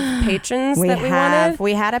goal of patrons we wanted.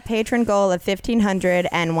 We had a patron goal of 1,500.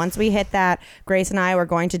 And once we hit that, Grace and I were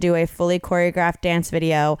going to do a fully choreographed dance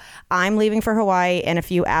video. I'm leaving for Hawaii in a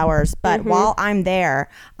few hours. But while I'm there,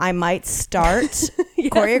 I might start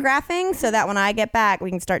choreographing so that when I get back, we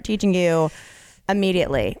can start teaching you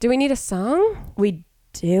immediately. Do we need a song? We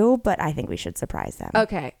do, but I think we should surprise them.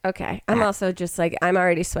 Okay. I'm also just like, I'm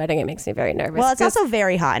already sweating. It makes me very nervous. Well, it's also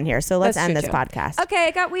very hot in here, so let's end this too. podcast. Okay,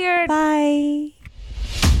 it got weird. Bye.